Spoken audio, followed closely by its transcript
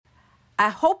I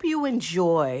hope you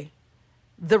enjoy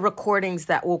the recordings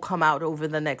that will come out over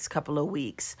the next couple of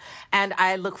weeks. And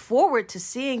I look forward to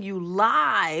seeing you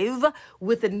live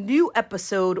with a new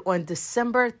episode on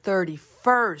December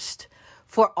 31st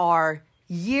for our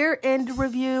year-end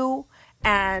review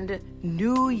and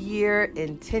New Year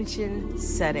intention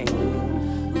setting.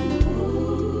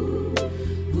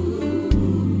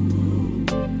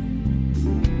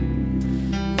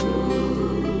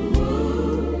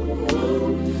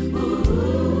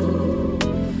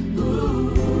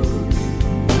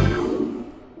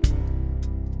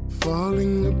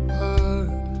 Falling apart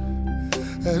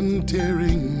and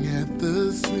tearing at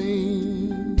the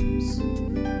seams.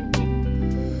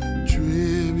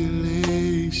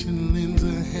 Tribulation lends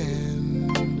a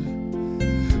hand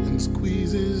and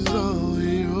squeezes all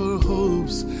your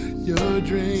hopes, your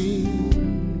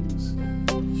dreams.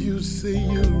 You say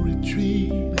you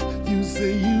retreat, you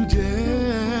say you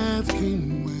just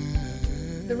can't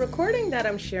win. The recording that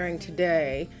I'm sharing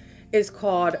today is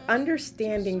called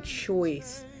Understanding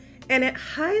Choice. And it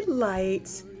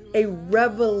highlights a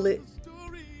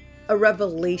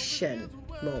revelation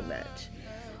moment.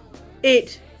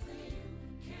 It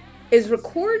is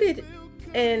recorded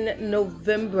in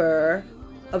November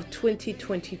of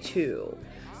 2022.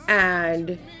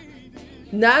 And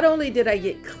not only did I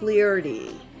get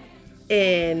clarity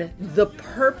in the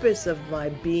purpose of my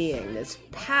being, this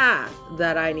path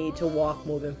that I need to walk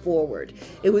moving forward,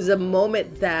 it was a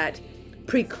moment that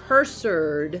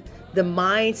precursored the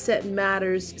Mindset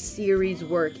Matters series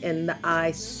work and the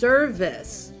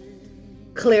iService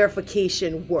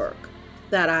clarification work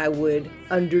that I would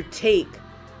undertake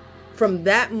from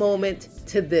that moment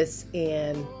to this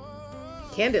and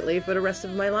candidly for the rest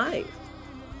of my life.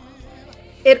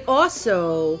 It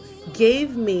also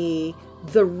gave me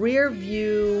the rear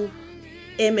view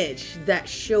image that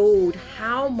showed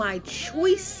how my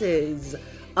choices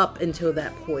up until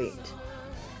that point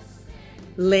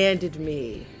landed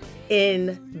me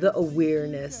in the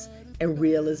awareness and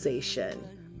realization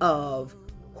of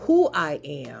who I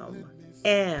am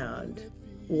and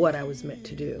what I was meant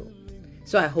to do.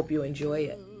 So I hope you enjoy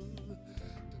it.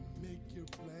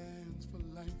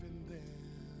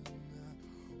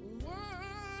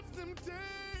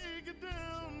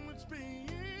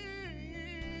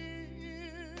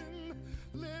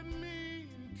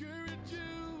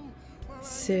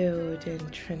 Sealed in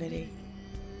Trinity,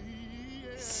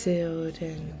 sealed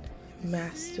in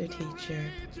Master Teacher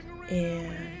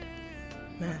and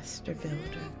Master Builder.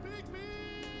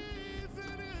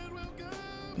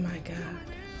 My God,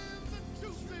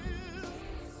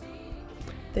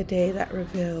 the day that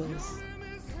reveals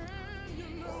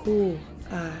who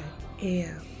I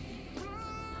am,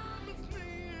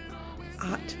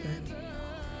 Atman,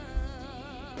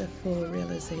 the full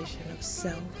realization of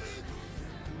self.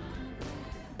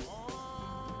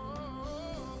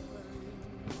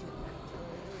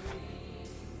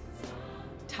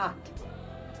 Tat,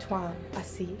 Twan,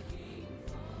 Asif.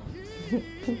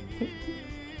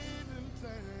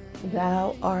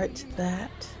 Thou art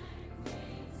that,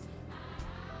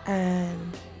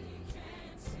 and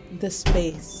the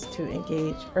space to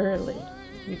engage early.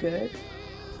 You good?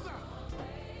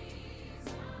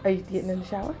 Are you getting in the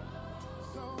shower?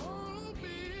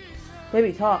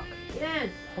 Baby, talk. Yes.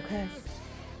 Okay.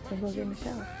 Let's go get in the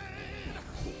shower.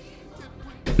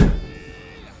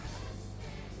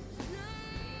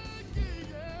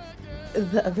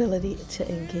 The ability to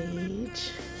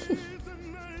engage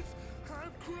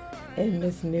in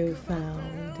this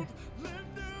newfound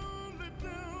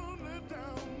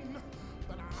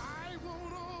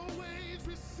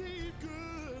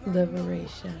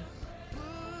liberation.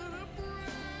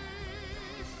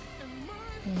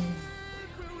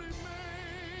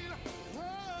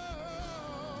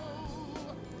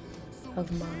 Of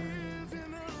mind,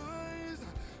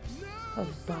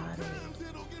 of body,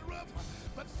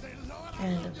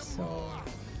 and of soul,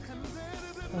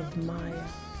 of Maya,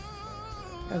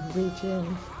 of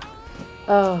region.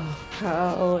 Oh,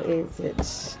 how is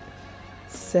it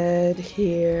said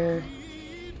here?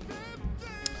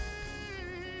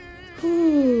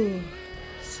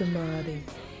 Samadhi.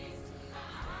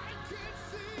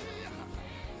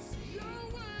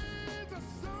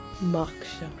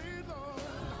 Moksha.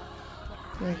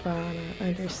 Nirvana,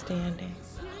 understanding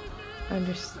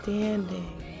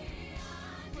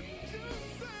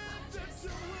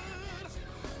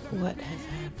what has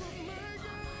happened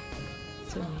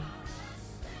to me.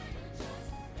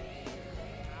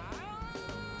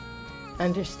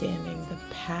 Understanding the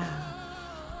path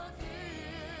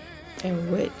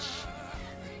in which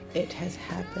it has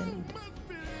happened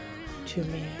to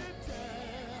me.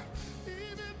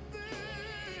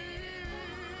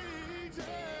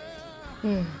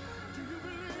 Mm.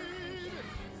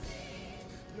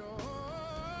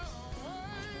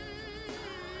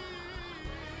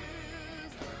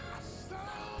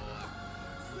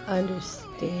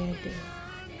 Understanding,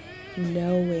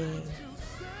 knowing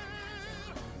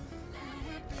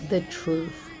the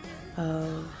truth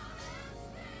of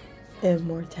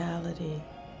immortality.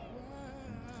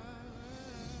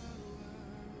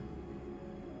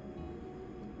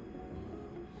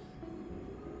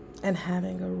 And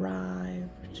having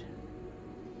arrived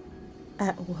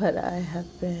at what I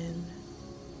have been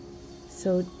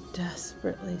so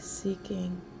desperately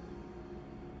seeking,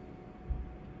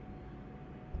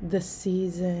 the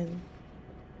season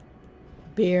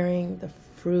bearing the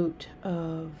fruit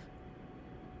of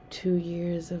 2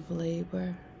 years of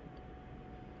labor.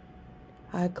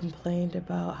 I complained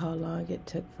about how long it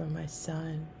took for my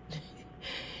son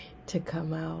to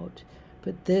come out,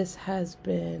 but this has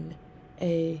been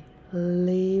a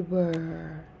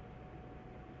labored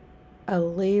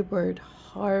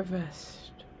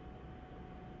harvest,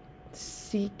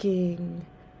 seeking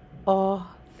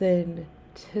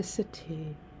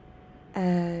authenticity,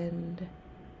 and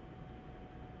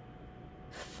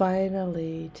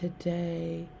finally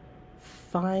today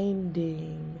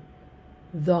finding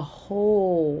the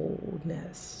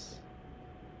wholeness,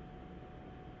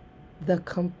 the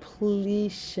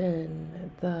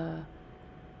completion, the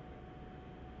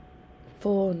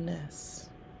fullness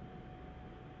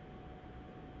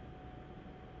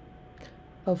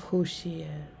of who she is.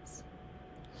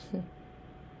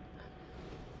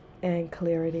 And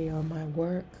clarity on my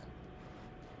work,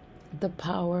 the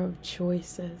power of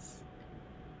choices,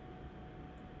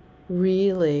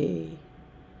 really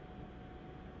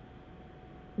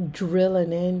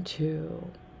drilling into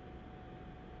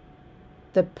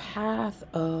the path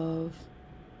of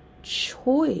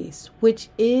choice, which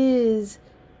is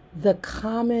the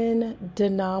common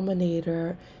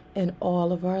denominator in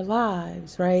all of our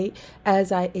lives, right?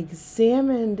 As I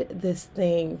examined this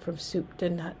thing from soup to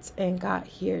nuts and got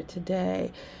here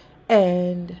today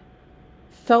and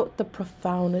felt the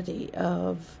profundity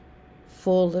of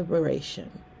full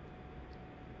liberation,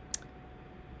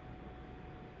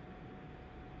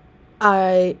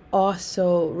 I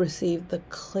also received the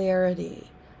clarity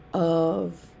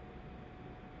of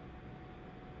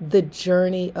the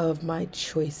journey of my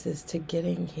choices to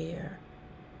getting here.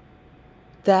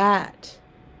 That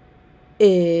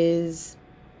is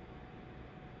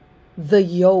the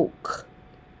yoke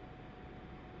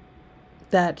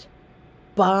that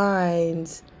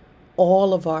binds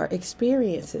all of our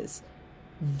experiences.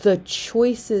 The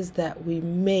choices that we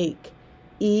make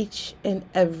each and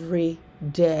every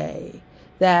day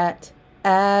that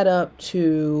add up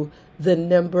to the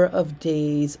number of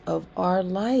days of our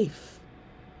life.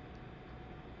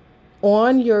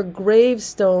 On your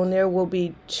gravestone, there will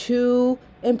be 2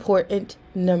 important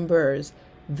numbers: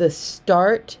 the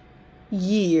start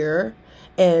year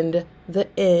and the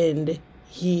end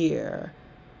year.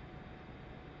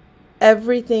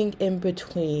 Everything in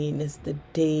between is the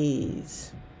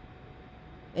days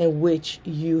in which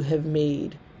you have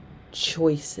made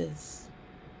choices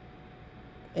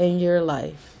in your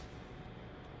life,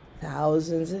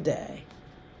 thousands a day.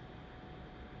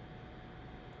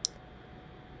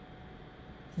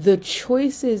 The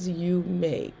choices you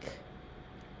make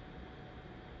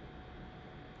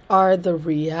are the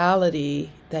reality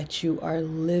that you are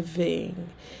living.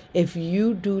 If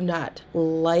you do not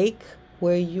like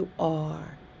where you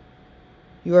are,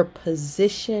 your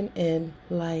position in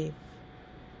life,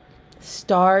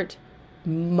 start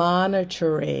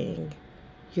monitoring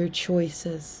your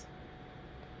choices.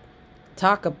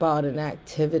 Talk about an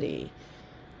activity.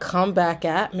 Come back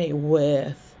at me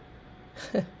with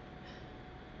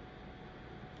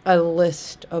a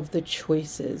list of the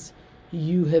choices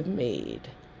you have made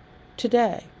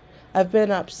today. I've been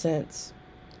up since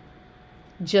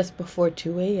just before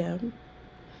 2 a.m.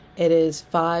 It is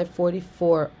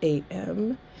 5:44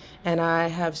 a.m. and I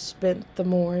have spent the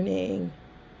morning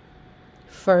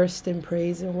first in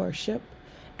praise and worship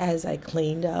as I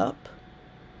cleaned up.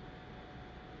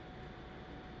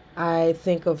 I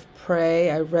think of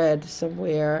pray, I read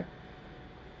somewhere,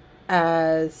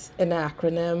 as an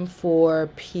acronym for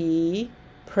P,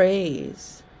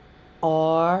 praise,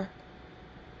 R,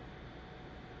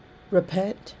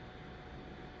 repent.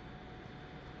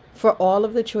 For all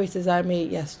of the choices I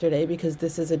made yesterday, because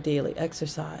this is a daily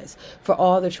exercise, for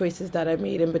all the choices that I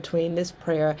made in between this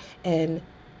prayer and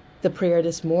the prayer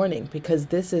this morning, because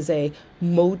this is a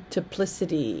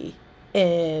multiplicity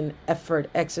in effort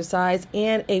exercise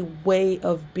and a way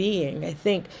of being. I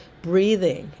think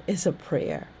breathing is a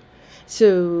prayer.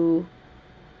 So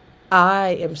I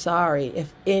am sorry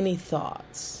if any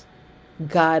thoughts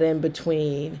got in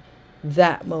between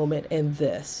that moment and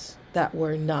this that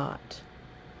were not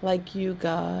like you,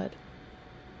 God.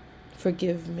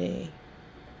 Forgive me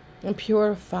and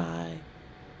purify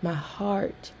my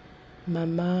heart, my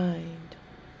mind,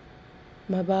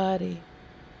 my body,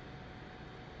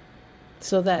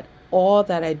 so that all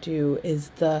that I do is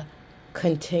the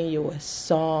continuous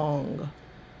song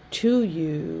to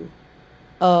you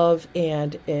of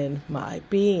and in my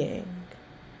being.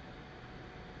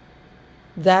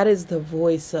 That is the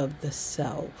voice of the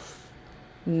self,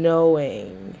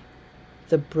 knowing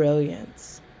the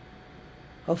brilliance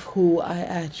of who I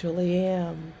actually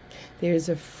am. There's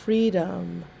a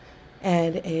freedom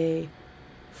and a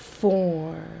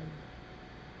form,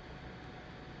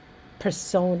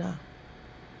 persona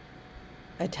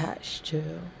attached to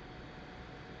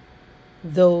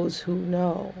those who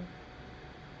know.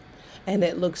 And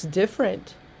it looks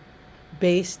different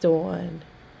based on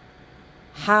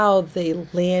how they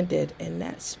landed in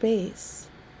that space.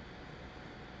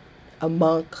 A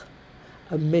monk,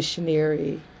 a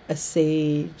missionary, a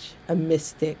sage, a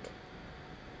mystic,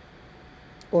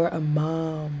 or a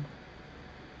mom.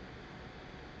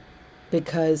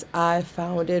 Because I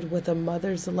found it with a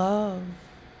mother's love,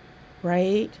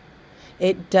 right?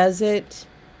 It doesn't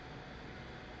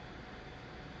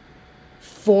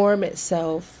form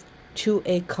itself to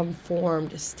a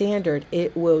conformed standard.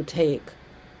 It will take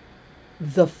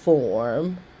the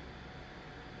form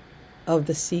of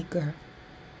the seeker.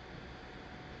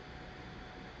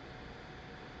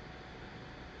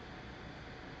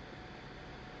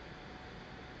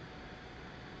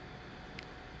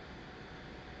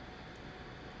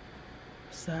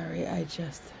 Sorry, I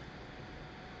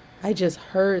just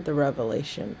heard the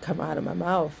revelation come out of my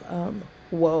mouth.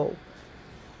 Whoa.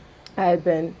 I had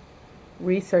been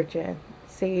researching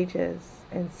sages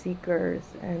and seekers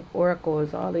and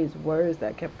oracles, all these words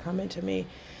that kept coming to me.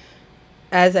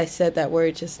 As I said that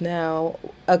word just now,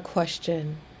 a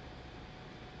question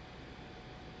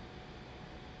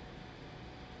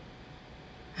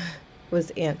was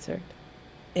answered.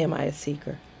 Am I a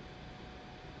seeker?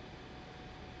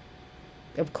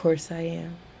 Of course I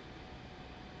am.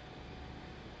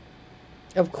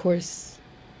 Of course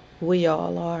we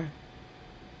all are.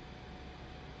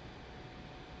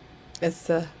 It's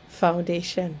the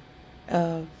foundation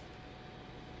of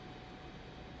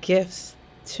gifts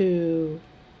to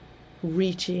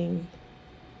reaching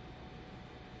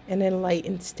an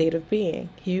enlightened state of being.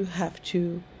 You have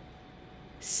to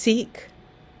seek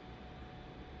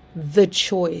the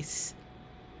choice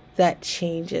that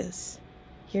changes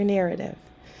your narrative.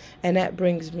 And that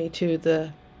brings me to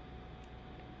the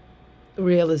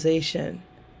realization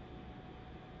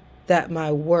that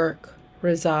my work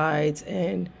resides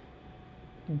in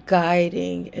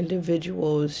guiding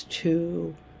individuals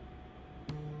to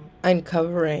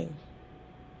uncovering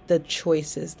the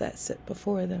choices that sit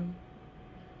before them.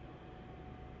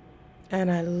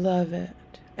 And I love it.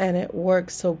 And it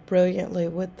works so brilliantly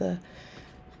with the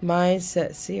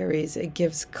Mindset series. It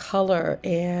gives color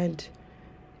and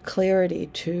clarity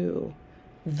to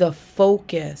the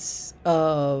focus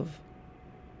of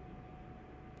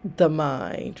the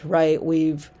mind, right?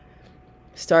 We've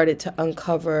started to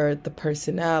uncover the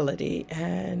personality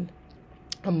and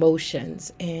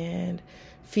emotions and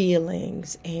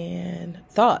feelings and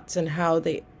thoughts and how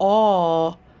they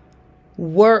all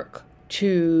work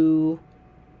to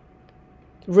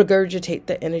regurgitate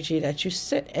the energy that you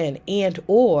sit in, and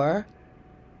or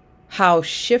how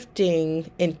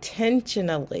shifting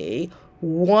intentionally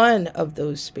one of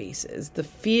those spaces, the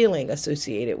feeling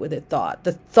associated with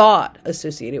the thought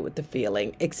associated with the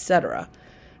feeling, etc.,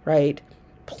 right?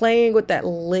 Playing with that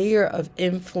layer of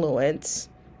influence,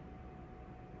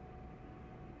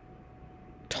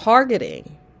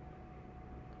 targeting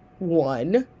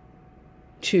one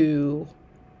to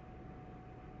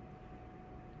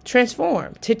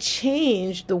transform, to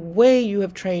change the way you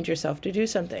have trained yourself to do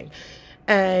something.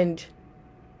 And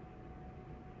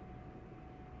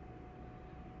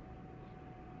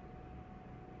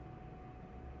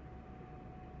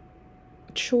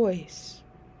choice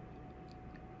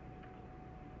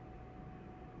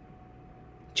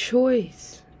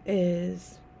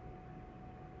is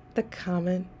the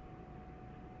common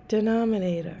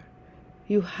denominator.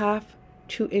 You have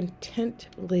to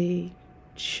intently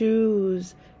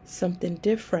choose something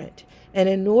different. And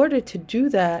in order to do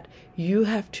that, you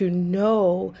have to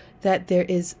know that there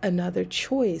is another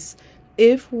choice.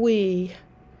 If we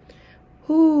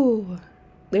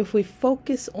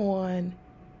focus on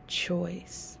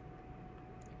choice,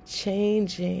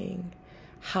 changing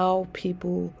how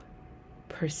people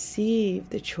perceive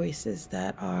the choices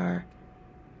that are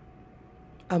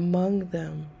among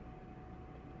them.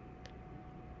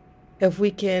 If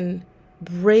we can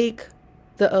break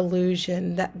the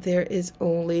illusion that there is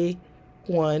only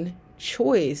one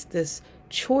choice, this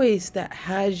choice that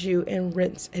has you in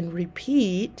rinse and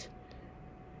repeat,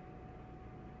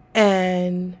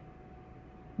 and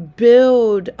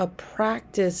build a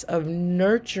practice of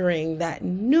nurturing that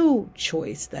new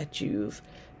choice that you've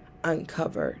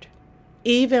uncovered,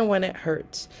 even when it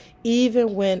hurts,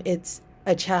 even when it's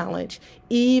a challenge,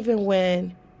 even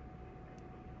when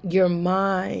your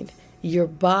mind, your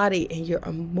body, and your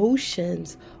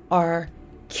emotions are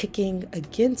kicking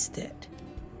against it.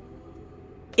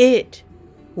 It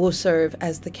will serve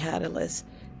as the catalyst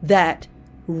that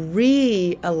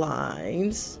realigns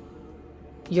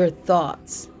your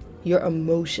thoughts, your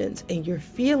emotions, and your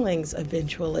feelings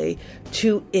eventually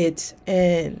to its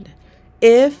end.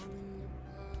 If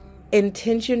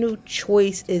intentional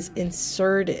choice is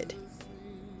inserted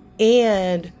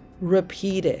and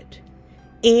repeated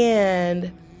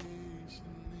and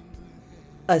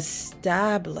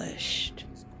established,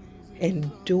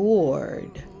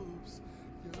 endured,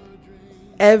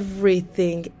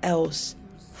 everything else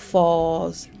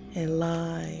falls in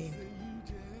line.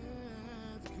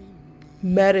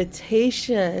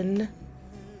 Meditation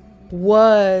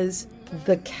was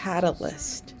the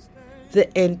catalyst, the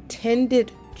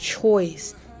intended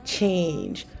choice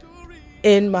change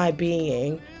in my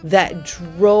being that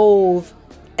drove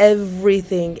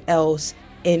everything else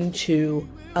into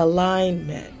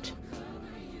alignment.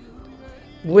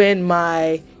 When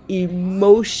my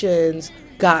emotions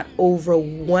got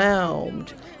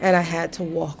overwhelmed and I had to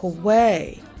walk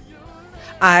away,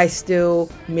 I still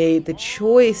made the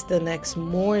choice the next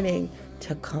morning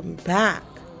to come back.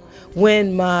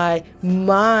 When my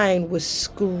mind was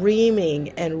screaming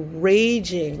and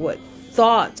raging with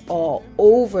thoughts all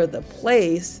over the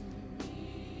place,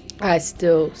 I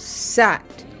still sat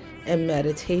in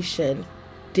meditation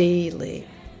daily.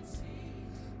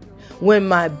 When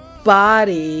my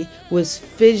body was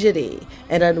fidgety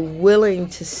and unwilling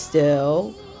to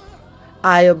still,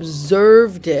 I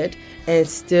observed it and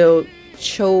still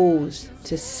chose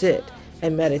to sit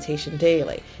in meditation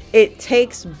daily. It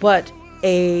takes but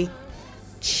a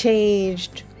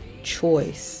changed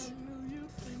choice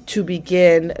to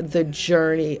begin the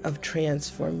journey of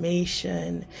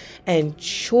transformation, and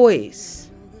choice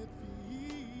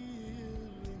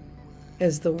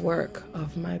is the work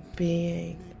of my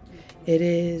being. It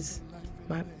is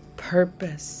my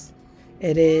purpose.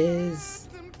 It is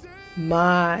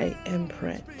my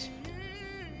imprint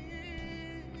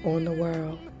on the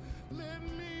world.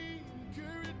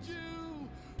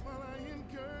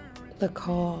 The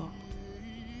call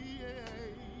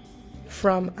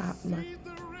from Atma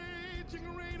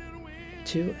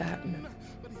to Atma.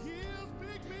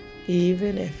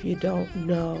 Even if you don't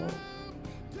know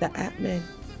the Atman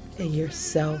in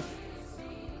yourself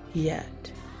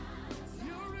yet.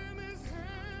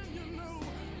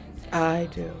 I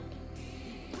do.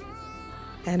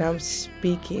 And I'm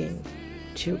speaking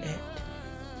to it.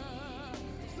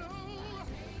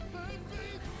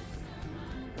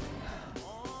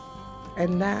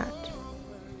 And that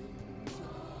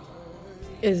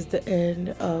is the end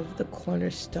of the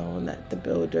cornerstone that the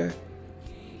builder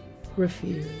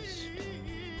refused.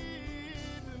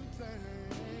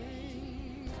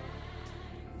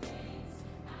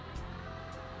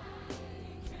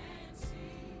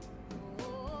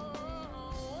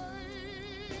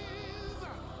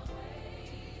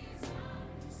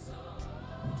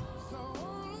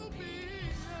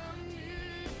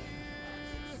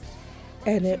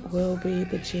 And it will be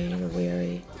the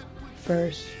January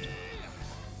 1st,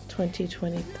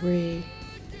 2023,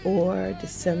 or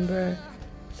December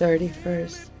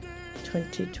 31st,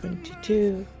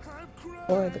 2022,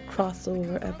 or the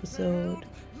crossover episode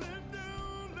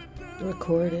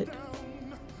recorded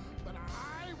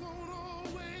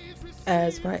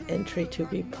as my entry to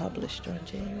be published on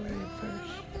January 1st.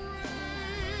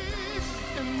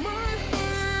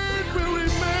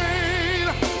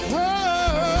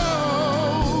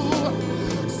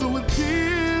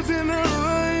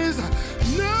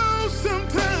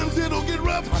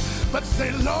 But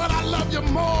say, Lord, I love you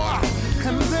more,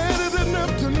 and that is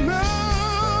enough to know.